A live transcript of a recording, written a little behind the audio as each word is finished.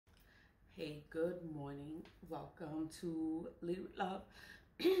Hey, good morning. Welcome to Lead with Love.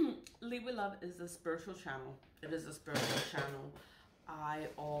 Lead with Love is a spiritual channel. It is a spiritual channel. I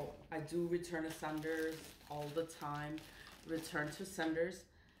do return to senders all the time. Return to senders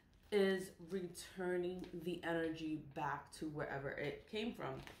is returning the energy back to wherever it came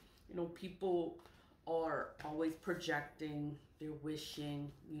from. You know, people are always projecting, they're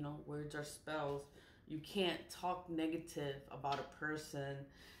wishing, words are spells. You can't talk negative about a person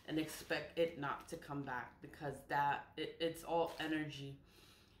and expect it not to come back, because it's all energy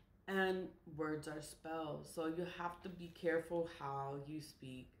and words are spells. So you have to be careful how you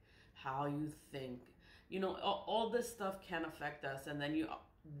speak, how you think. All this stuff can affect us, and then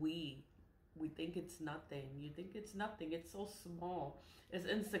we think it's nothing. You think it's nothing. It's so small. It's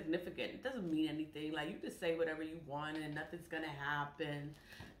insignificant. It doesn't mean anything. Like, you can say whatever you want and nothing's gonna happen.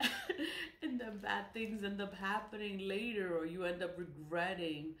 And then bad things end up happening later, or you end up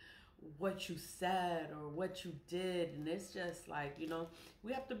regretting what you said or what you did. And it's just like,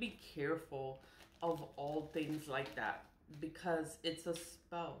 we have to be careful of all things like that, because it's a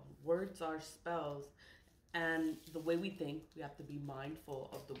spell. Words are spells. And the way we think, we have to be mindful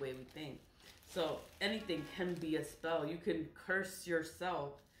of the way we think. So anything can be a spell. You can curse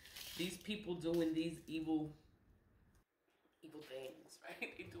yourself. These people doing these evil things,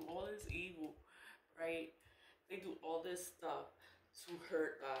 right? They do all this evil, right? They do all this stuff to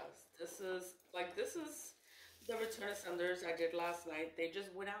hurt us. This is the return of senders I did last night. They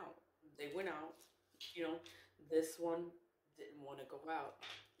just went out. They went out. This one didn't want to go out,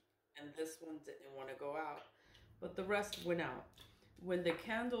 and this one didn't want to go out, but the rest went out. When the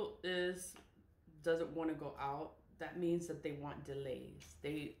candle doesn't want to go out, that means that they want delays.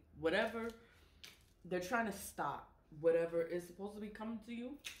 They're trying to stop whatever is supposed to be coming to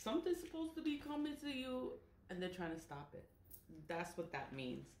you. Something's supposed to be coming to you, and they're trying to stop it. That's what that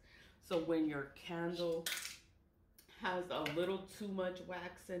means. So when your candle has a little too much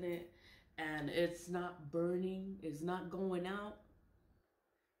wax in it and it's not burning, it's not going out,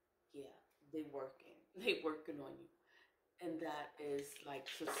 yeah, they working on you. And that is like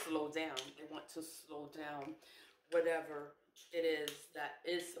to slow down. They want to slow down whatever it is that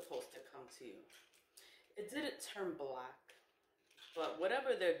is supposed to come to you. It didn't turn black, but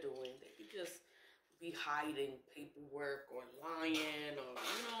whatever they're doing, they could just be hiding paperwork or lying, or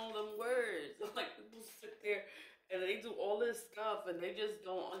them words. Like, people sit there and they do all this stuff and they just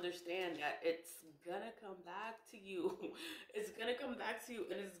don't understand that it's gonna come back to you. It's gonna come back to you,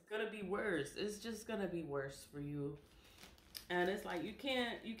 and it's gonna be worse. It's just gonna be worse for you. And it's like, you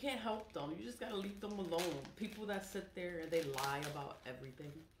can't help them. You just gotta leave them alone. People that sit there and they lie about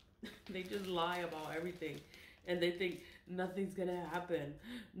everything. They just lie about everything, and they think nothing's gonna happen.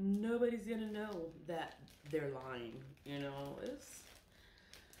 Nobody's gonna know that they're lying. You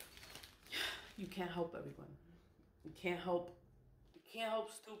can't help everyone. You can't help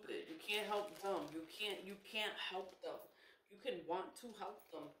stupid. You can't help dumb. You can't help them. You can want to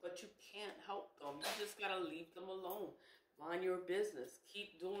help them, but you can't help them. You just gotta leave them alone. Mind your business.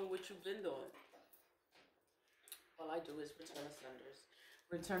 Keep doing what you've been doing. All I do is return to senders.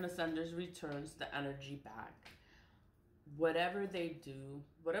 Return to senders returns the energy back. Whatever they do,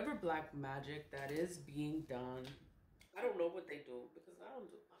 whatever black magic that is being done, I don't know what they do, because I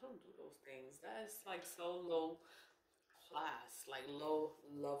don't do those things. That's like so low class, like low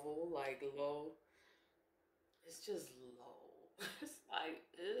level, like low. It's just low. It's like,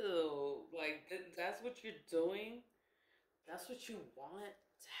 ew. Like, that's what you're doing. That's what you want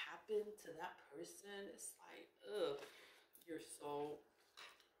to happen to that person. It's like, ugh, you're so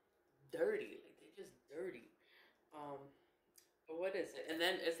dirty. Like, they're just dirty. But what is it? And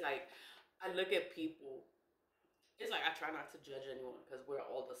then it's like, I look at people. It's like, I try not to judge anyone, because we're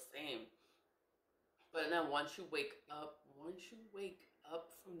all the same. But then once you wake up from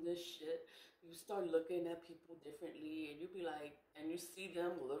this shit, you start looking at people differently, and you be like, and you see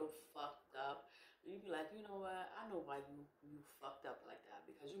them a little fucked up, and you be like, you know what? I know why you fucked up like that,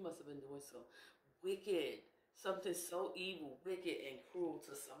 because you must have been doing some wicked, something so evil, wicked, and cruel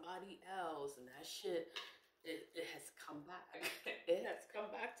to somebody else, and that shit, it has come back. It has come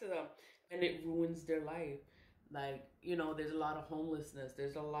back to them, and it ruins their life. Like, there's a lot of homelessness.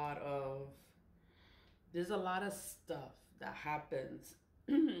 There's a lot of stuff that happens.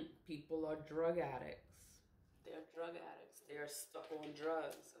 People are drug addicts. They're drug addicts. They're stuck on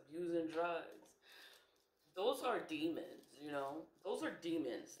drugs, abusing drugs. Those are demons, Those are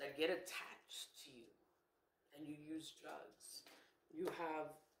demons that get attached to you, and you use drugs.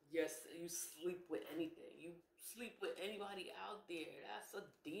 You sleep with anything. You sleep with anybody out there. That's a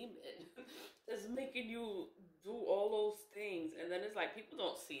demon. That's making you do all those things. And then it's like, people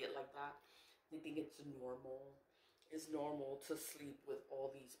don't see it like that. They think it's normal. It's normal to sleep with all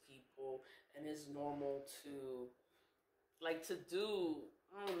these people, and it's normal to, like, to do,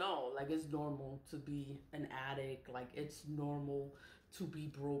 I don't know, like, it's normal to be an addict. Like, it's normal to be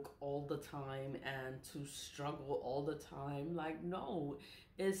broke all the time and to struggle all the time. Like, no,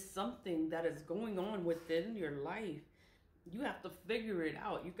 it's something that is going on within your life. You have to figure it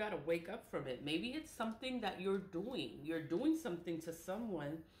out. You got to wake up from it. Maybe it's something that you're doing. You're doing something to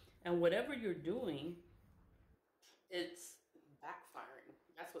someone, and whatever you're doing, it's backfiring.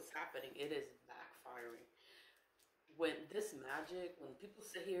 That's what's happening. It is backfiring. When this magic, when people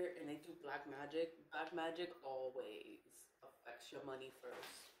sit here and they do black magic always affects your money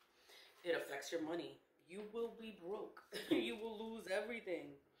first. It affects your money. You will be broke. You will lose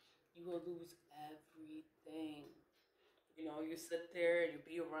everything. You will lose everything. You know, you sit there and you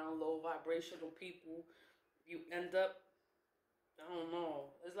be around low vibrational people. You end up, I don't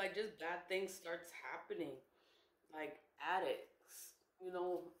know. It's like just bad things starts happening. Like addicts, you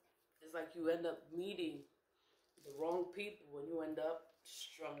know, it's like you end up meeting the wrong people and you end up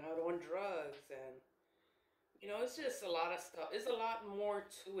strung out on drugs. And you know, it's just a lot of stuff. It's a lot more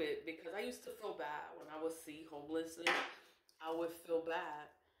to it, because I used to feel bad when I would see homelessness. I would feel bad,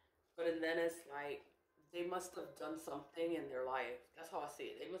 but and then it's like they must have done something in their life. That's how I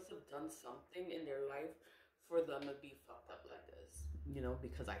see it. They must have done something in their life for them to be fucked up like this. You know,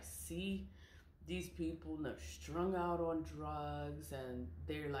 because I see these people and they're strung out on drugs and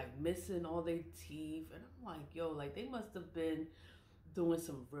they're like missing all their teeth. And I'm like, yo, like they must have been doing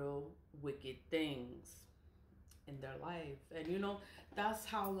some real wicked things in their life. And you know, that's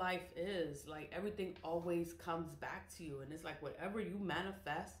how life is. Like everything always comes back to you. And it's like whatever you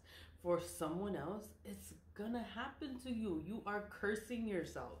manifest for someone else, it's gonna happen to you. You are cursing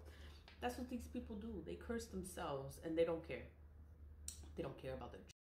yourself. That's what these people do. They curse themselves and they don't care. They don't care about their